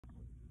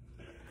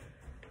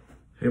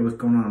Hey, what's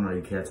going on all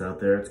you cats out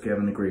there? It's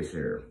Gavin the Grease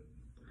here.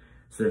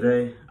 So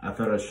today, I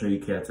thought I'd show you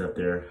cats out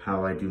there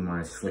how I do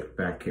my slick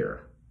back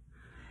hair.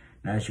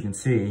 Now as you can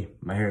see,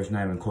 my hair is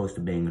not even close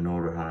to being in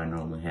order how I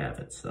normally have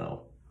it,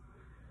 so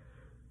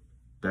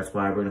that's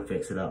why we're gonna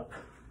fix it up.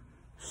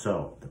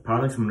 So, the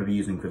products I'm gonna be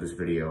using for this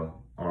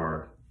video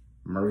are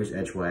Murray's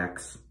Edge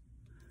Wax,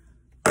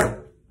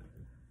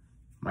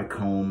 my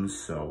combs,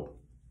 so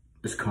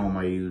this comb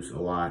I use a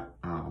lot,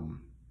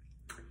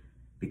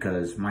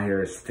 because my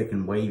hair is thick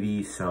and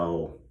wavy,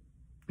 so,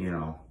 you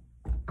know,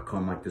 a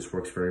comb like this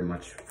works very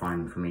much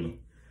fine for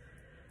me.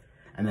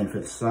 And then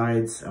for the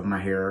sides of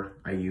my hair,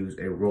 I use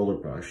a roller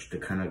brush to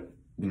kind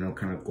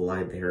of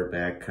glide the hair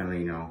back,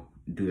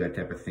 do that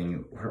type of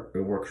thing. It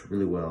works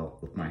really well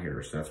with my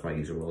hair, so that's why I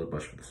use a roller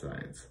brush for the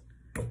sides.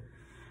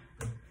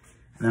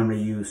 And I'm gonna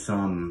use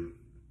some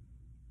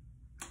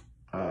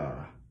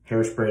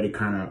hairspray to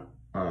kind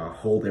of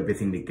hold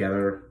everything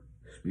together.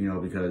 You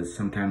know, because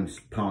sometimes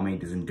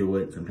pomade doesn't do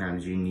it.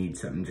 Sometimes you need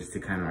something just to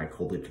kind of like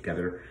hold it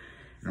together.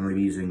 And I'm going to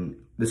be using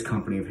this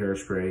company of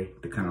hairspray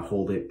to kind of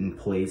hold it in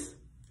place.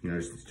 You know,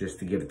 just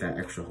to give it that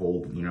extra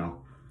hold, you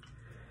know.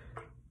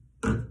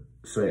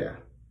 So yeah,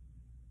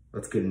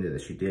 let's get into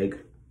this, you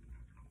dig?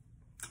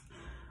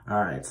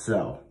 All right,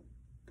 so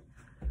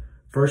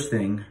first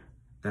thing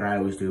that I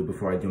always do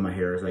before I do my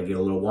hair is I get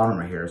a little water in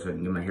my hair so I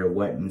can get my hair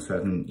wet and so I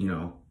can,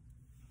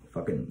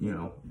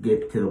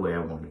 get to the way I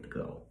want it to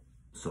go.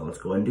 So let's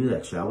go ahead and do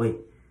that, shall we?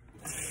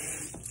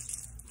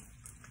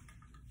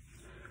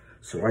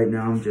 So right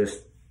now I'm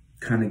just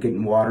kind of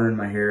getting water in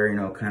my hair,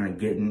 kind of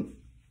getting,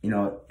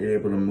 able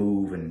to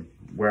move and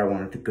where I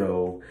want it to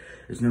go.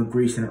 There's no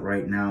grease in it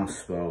right now,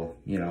 so,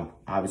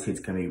 obviously it's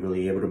going to be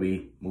really able to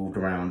be moved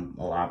around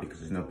a lot because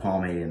there's no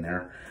pomade in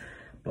there.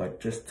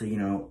 But just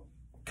to,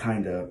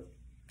 kind of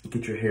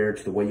get your hair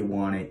to the way you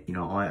want it,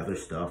 all that other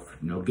stuff,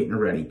 getting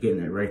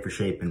it ready for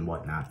shape and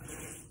whatnot.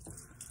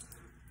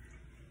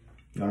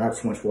 Not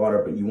too much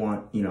water, but you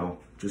want,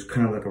 just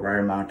kind of like a right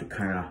amount to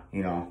kind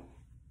of,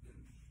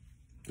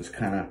 just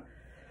kind of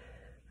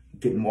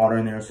getting water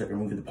in there so I can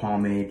move the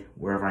pomade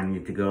wherever I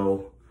need to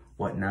go,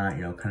 whatnot,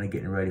 kind of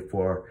getting ready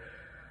for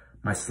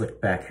my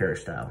slick back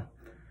hairstyle.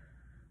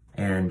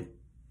 And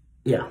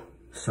yeah,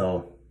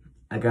 so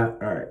I got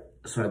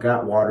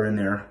water in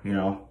there,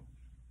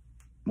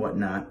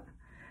 whatnot.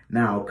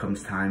 Now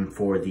comes time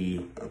for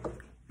maybe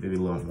a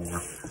little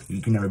more.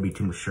 You can never be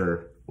too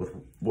sure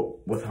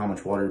with how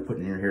much water you're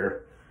putting in your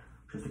hair,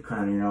 just to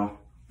kind of,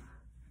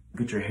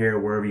 get your hair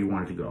wherever you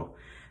want it to go.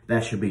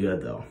 That should be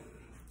good though.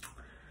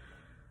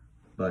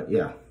 But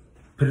yeah,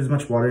 put as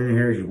much water in your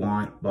hair as you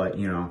want, but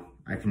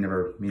I can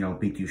never,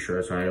 be too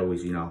sure, so I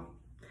always, All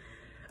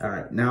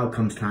right, now it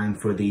comes time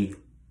for the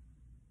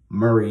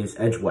Murray's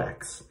Edge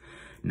Wax.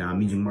 Now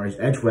I'm using Murray's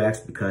Edge Wax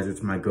because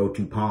it's my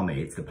go-to pomade.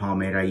 It's the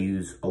pomade I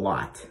use a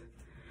lot.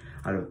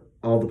 Out of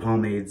all the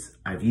pomades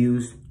I've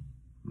used,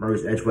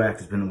 Murray's Edge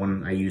Wax has been the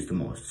one I use the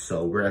most.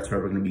 So that's why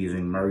we're going to be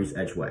using Murray's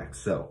Edge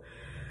Wax. So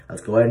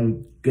let's go ahead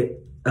and get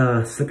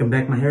slicking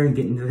back my hair and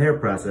get into the hair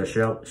process,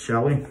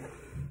 shall we?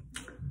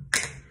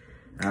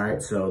 All right,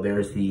 so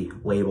there's the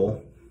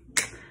label.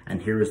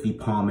 And here is the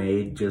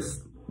pomade,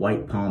 just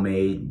white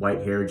pomade,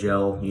 white hair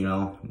gel, you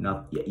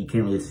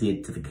can't really see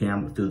it through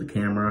the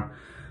camera,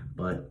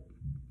 but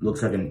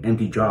looks like an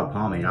empty jar of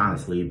pomade,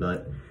 honestly,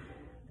 but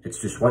it's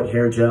just white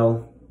hair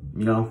gel,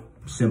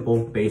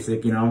 simple,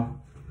 basic, All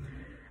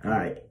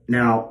right,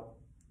 now,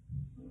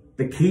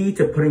 the key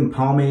to putting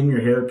pomade in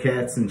your hair,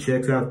 cats and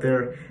chicks out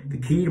there, the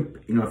key to,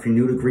 if you're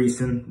new to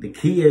greasing, the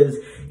key is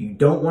you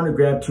don't want to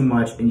grab too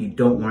much and you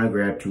don't want to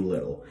grab too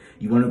little.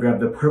 You want to grab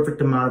the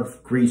perfect amount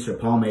of grease or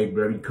pomade,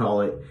 whatever you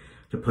call it,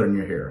 to put in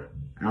your hair.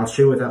 And I'll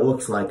show you what that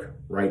looks like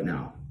right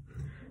now.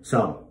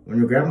 So, when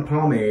you're grabbing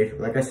pomade,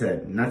 like I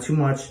said, not too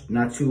much,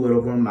 not too little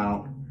of an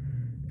amount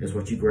is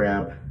what you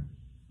grab.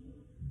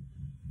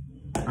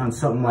 On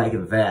something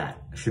like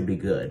that, should be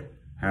good.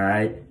 All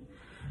right,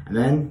 and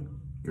then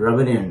you rub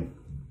it in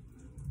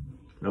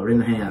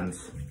the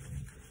hands.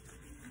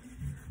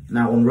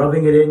 Now, when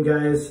rubbing it in,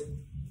 guys,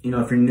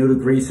 if you're new to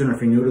greasing or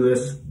if you're new to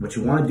this, what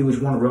you want to do is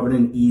you want to rub it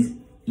in,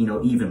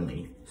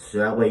 evenly. So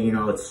that way,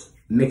 it's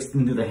mixed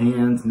into the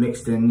hands,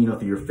 mixed in,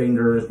 through your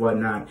fingers,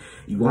 whatnot.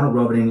 You want to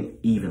rub it in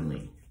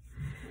evenly,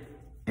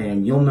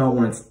 and you'll know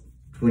when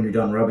you're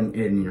done rubbing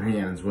it in your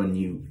hands when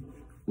you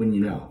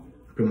know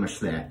pretty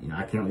much that.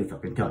 I can't really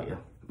fucking tell you,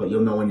 but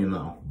you'll know when you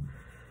know.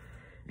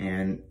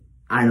 And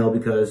I know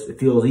because it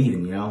feels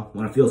even,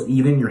 When it feels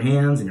even in your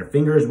hands and your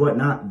fingers,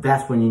 whatnot,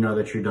 that's when you know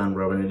that you're done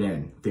rubbing it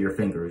in through your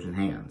fingers and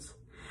hands.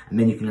 And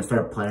then you can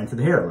start applying it to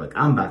the hair like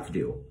I'm about to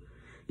do.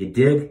 You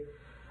dig?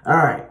 All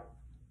right,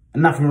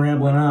 enough from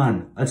rambling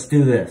on. Let's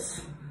do this.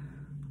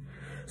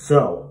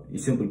 So, you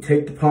simply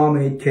take the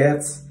pomade,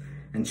 cats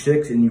and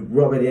chicks, and you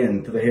rub it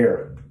into the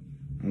hair,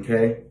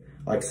 okay?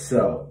 Like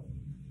so,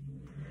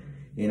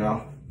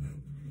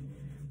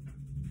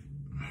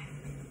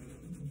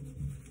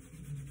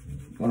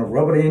 You want to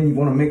rub it in. You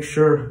want to make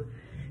sure,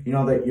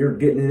 that you're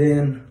getting it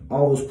in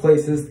all those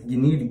places you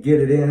need to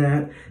get it in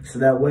at, so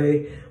that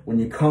way when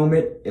you comb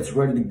it, it's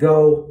ready to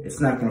go, it's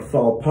not going to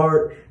fall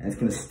apart, and it's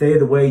going to stay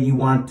the way you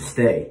want it to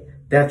stay.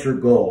 That's your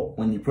goal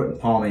when you're putting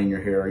pomade in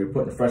your hair, or you're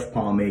putting fresh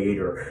pomade,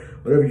 or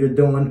whatever you're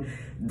doing.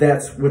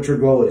 That's what your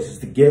goal is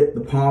to get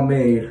the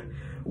pomade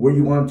where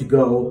you want it to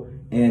go,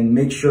 and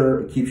make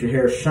sure it keeps your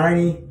hair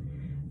shiny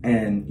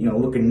and, you know,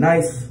 looking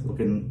nice,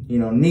 looking, you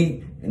know,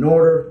 neat, in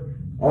order,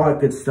 all that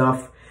good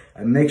stuff,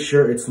 and make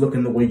sure it's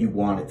looking the way you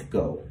want it to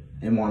go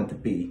and want it to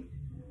be,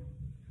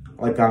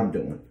 like I'm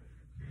doing.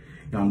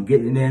 You know, I'm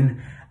getting it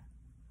in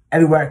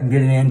everywhere I can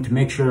get it in to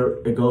make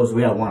sure it goes the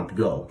way I want it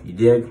to go. You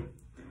dig?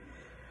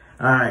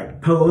 All right,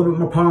 put a little bit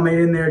more pomade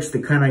in there just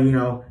to kind of, you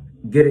know,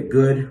 get it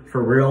good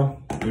for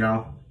real, you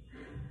know.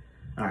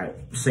 All right,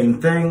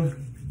 same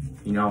thing,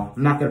 you know,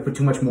 I'm not gonna put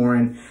too much more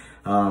in.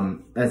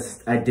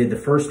 As I did the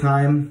first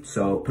time,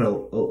 so put a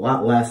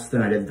lot less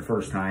than I did the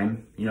first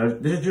time. You know,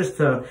 this is just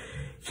to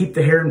keep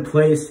the hair in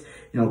place,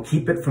 you know,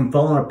 keep it from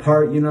falling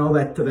apart, you know,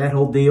 that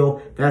whole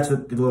deal. That's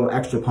what the little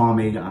extra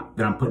pomade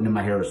that I'm putting in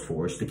my hair is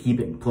for, is to keep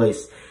it in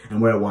place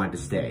and where I want it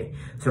to stay.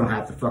 So I don't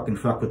have to fucking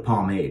fuck with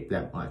pomade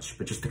that much,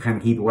 but just to kind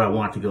of keep it where I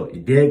want it to go. You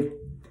dig?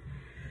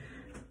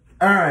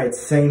 All right,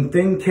 same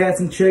thing, cats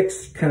and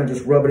chicks. Kind of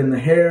just rub it in the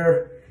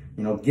hair,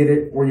 you know, get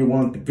it where you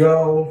want it to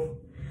go.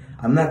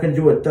 I'm not going to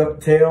do a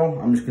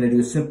ducktail. I'm just going to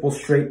do a simple,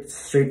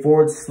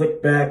 straightforward,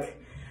 slick back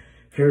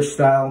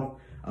hairstyle.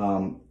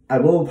 I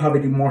will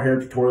probably do more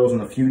hair tutorials in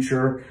the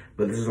future,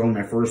 but this is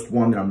only my first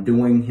one that I'm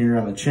doing here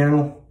on the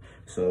channel.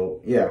 So,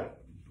 yeah.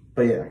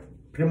 But yeah,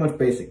 pretty much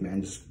basic,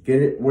 man. Just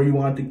get it where you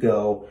want it to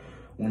go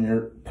when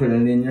you're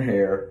putting it in your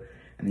hair,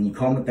 and then you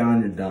calm it down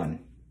and you're done.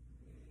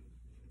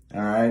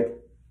 All right?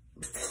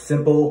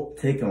 Simple,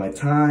 taking my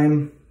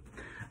time,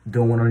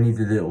 doing what I need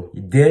to do.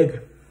 You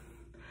dig?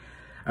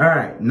 All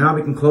right, now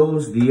we can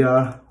close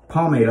the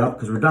pomade up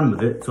because we're done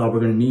with it. That's all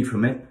we're going to need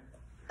from it.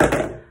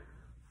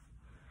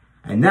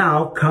 And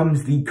now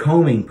comes the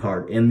combing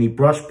part and the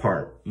brush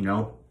part, you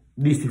know,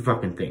 these two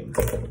fucking things.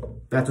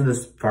 That's what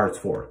this part's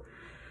for.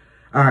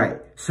 All right,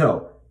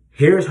 so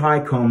here's how I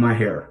comb my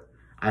hair.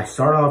 I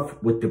start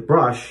off with the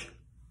brush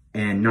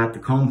and not the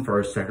comb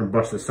first, so I can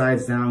brush the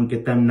sides down,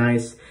 get them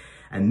nice.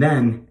 And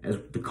then as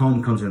the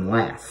comb comes in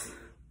last.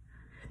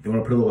 You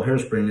want to put a little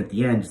hairspray in at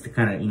the end just to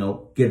kind of, you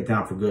know, get it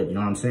down for good. You know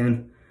what I'm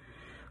saying?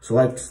 So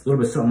like a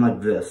little bit something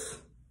like this.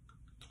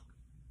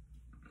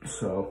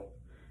 So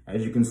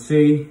as you can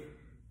see,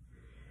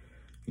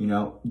 you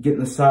know, getting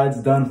the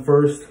sides done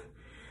first.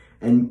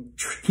 And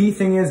key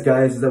thing is,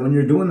 guys, is that when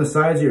you're doing the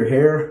sides of your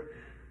hair,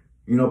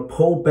 you know,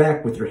 pull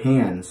back with your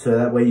hands so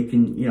that way you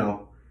can, you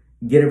know,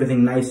 get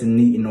everything nice and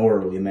neat and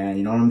orderly, man.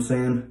 You know what I'm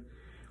saying?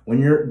 When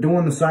you're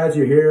doing the sides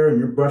of your hair and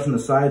you're brushing the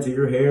sides of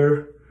your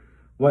hair,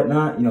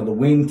 whatnot, you know, the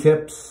wing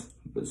tips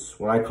is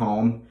what I call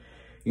them.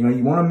 You know,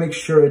 you want to make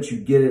sure that you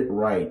get it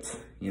right.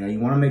 You know, you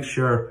want to make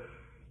sure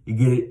you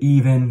get it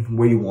even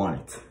where you want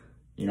it.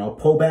 You know,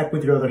 pull back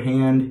with your other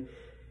hand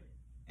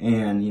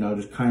and, you know,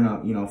 just kind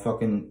of, you know,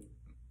 fucking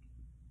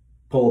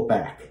pull it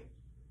back.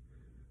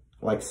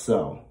 Like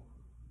so.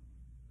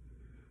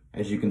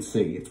 As you can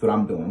see, it's what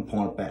I'm doing, I'm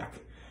pulling it back.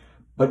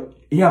 But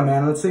yeah,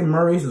 man, I'd say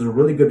Murray's is a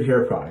really good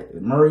hair product.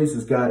 Murray's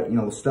has got, you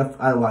know, the stuff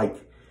I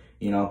like,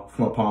 you know,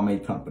 from a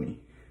pomade company.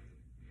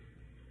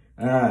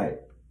 All right.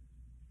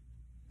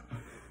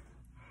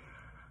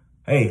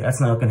 Hey,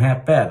 that's not looking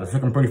half bad. It's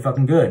looking pretty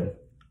fucking good.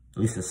 At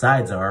least the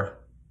sides are.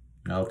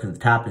 You know, because the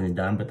top isn't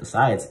done, but the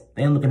sides,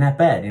 they ain't looking half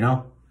bad, you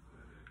know?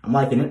 I'm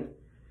liking it.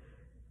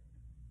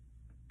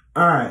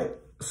 All right.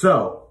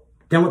 So,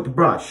 then with the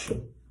brush.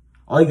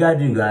 All you gotta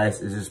do,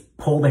 guys, is just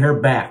pull the hair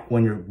back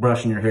when you're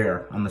brushing your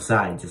hair on the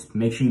side. Just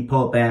make sure you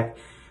pull it back,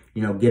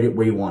 you know, get it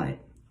where you want it.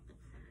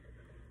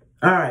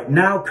 All right,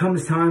 now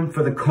comes time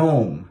for the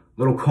comb.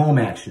 Little comb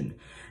action.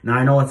 Now,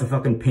 I know it's a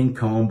fucking pink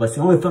comb, but it's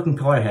the only fucking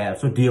color I have,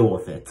 so deal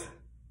with it.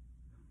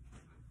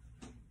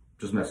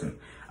 Just messing.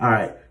 All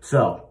right,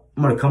 so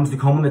when it comes to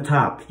combing the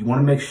top, you want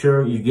to make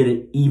sure you get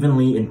it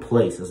evenly in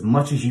place as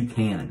much as you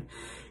can.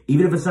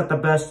 Even if it's not the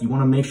best, you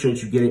want to make sure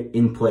that you get it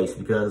in place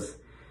because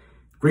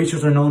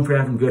greasers are known for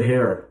having good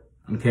hair,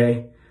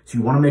 okay? So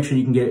you want to make sure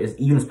you can get it as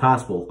even as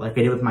possible, like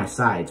I did with my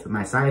sides. With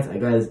my sides, I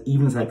got it as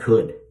even as I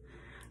could.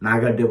 Now I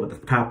got to deal with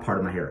the top part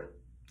of my hair,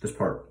 this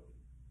part.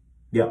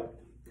 Yep.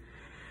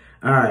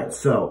 All right,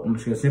 so I'm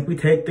just going to simply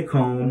take the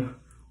comb,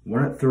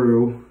 run it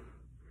through,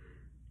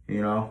 you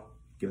know,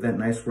 give that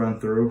nice run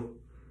through,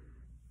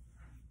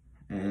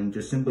 and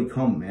just simply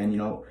comb, man. You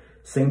know,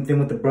 same thing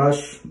with the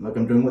brush, like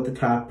I'm doing with the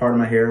top part of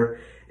my hair,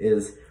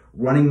 is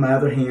running my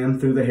other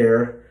hand through the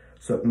hair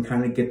so I can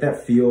kind of get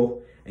that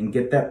feel and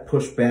get that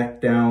push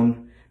back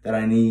down that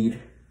I need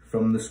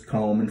from this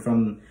comb and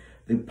from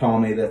the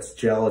pomade that's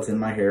gel that's in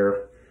my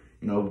hair.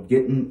 You know,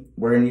 getting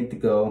where I need to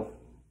go.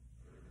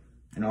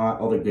 And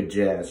all the good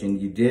jazz. And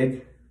you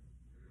dig?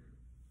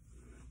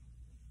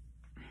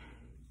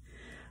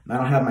 I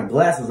don't have my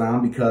glasses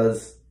on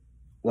because,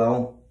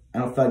 well, I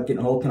don't feel like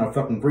getting a whole ton of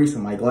fucking grease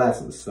on my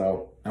glasses.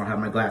 So I don't have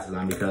my glasses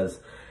on because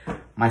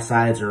my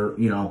sides are,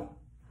 you know,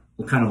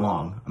 kind of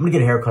long. I'm going to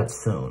get a haircut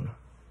soon.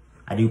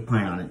 I do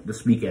plan on it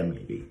this weekend,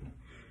 maybe.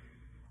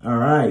 All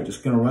right,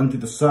 just gonna run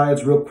through the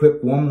sides real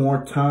quick one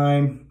more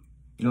time.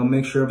 You know,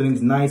 make sure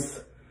everything's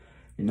nice.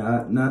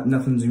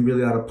 Nothing's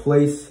really out of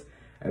place.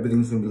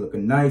 Everything's gonna be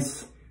looking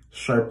nice,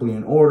 sharply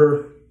in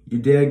order. You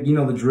dig? You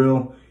know the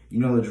drill. You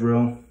know the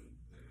drill.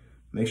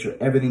 Make sure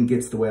everything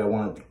gets the way I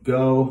want it to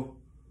go.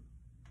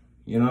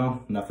 You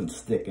know, nothing's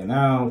sticking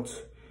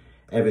out.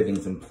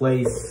 Everything's in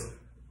place.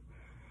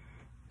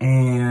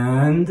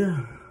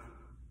 And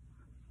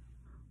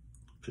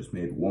just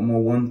made one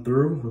more one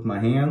through with my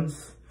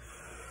hands.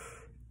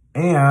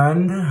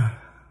 And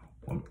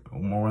one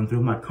more run through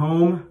with my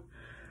comb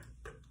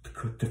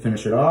to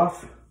finish it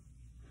off.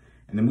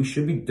 And then we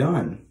should be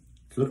done.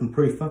 It's looking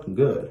pretty fucking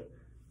good.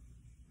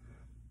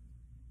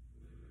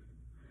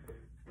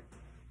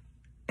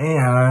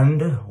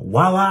 And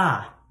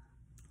voila!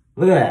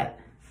 Look at that.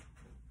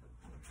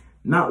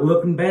 Not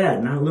looking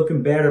bad. Not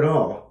looking bad at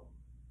all.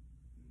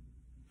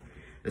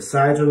 The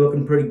sides are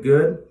looking pretty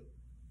good.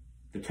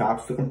 The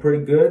top's looking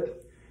pretty good.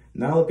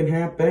 Not looking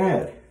half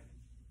bad.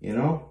 You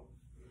know?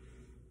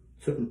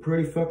 It's looking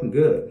pretty fucking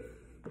good.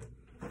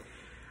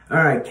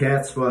 Alright,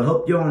 cats. Well, I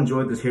hope y'all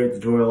enjoyed this hair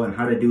tutorial on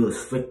how to do a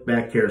slick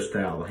back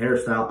hairstyle. The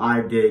hairstyle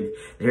I did,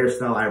 the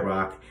hairstyle I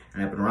rock,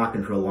 and I've been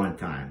rocking for a long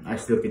time. I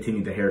still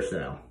continue the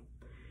hairstyle.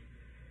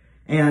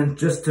 And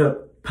just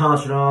to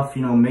polish it off,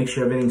 you know, make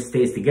sure everything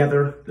stays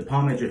together. The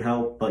pomade should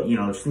help, but, you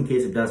know, just in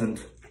case it doesn't,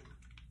 a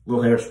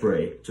little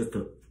hairspray just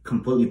to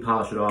completely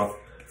polish it off.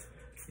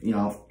 You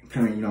know,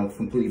 kind of, you know,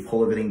 completely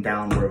pull everything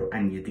down where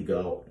I need it to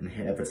go and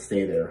have it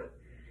stay there.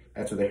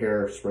 That's what the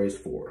hairspray is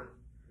for.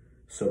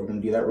 So we're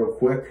going to do that real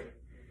quick,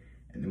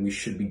 and then we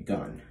should be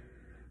done.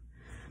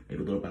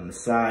 Maybe a little bit on the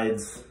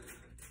sides.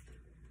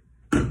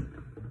 And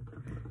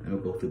we'll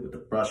go through with the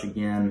brush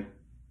again.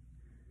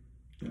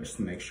 You know, just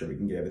to make sure we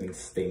can get everything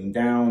staying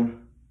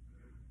down.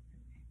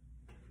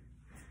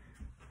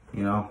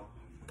 You know.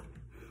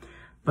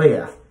 But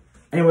yeah.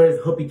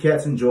 Anyways, hope you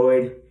cats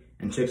enjoyed.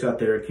 And chicks out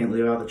there, can't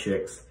leave out the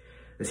chicks.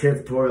 This hair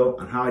tutorial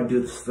on how I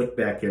do the slick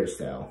back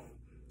hairstyle.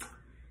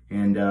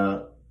 And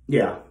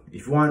yeah,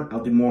 if you want,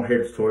 I'll do more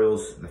hair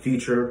tutorials in the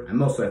future. I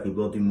most likely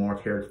will do more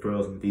hair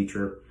tutorials in the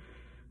future.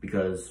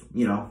 Because,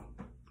 you know,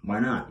 why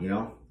not, you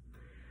know?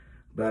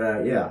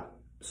 But yeah,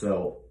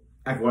 so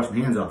I can wash my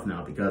hands off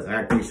now because I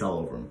had grease all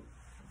over them.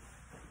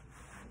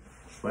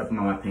 Just wipe them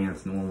on my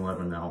pants, no one will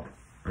ever know,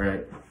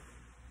 right?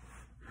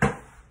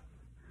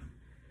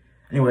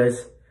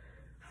 Anyways,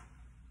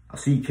 I'll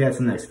see you cats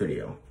in the next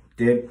video.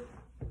 Dig?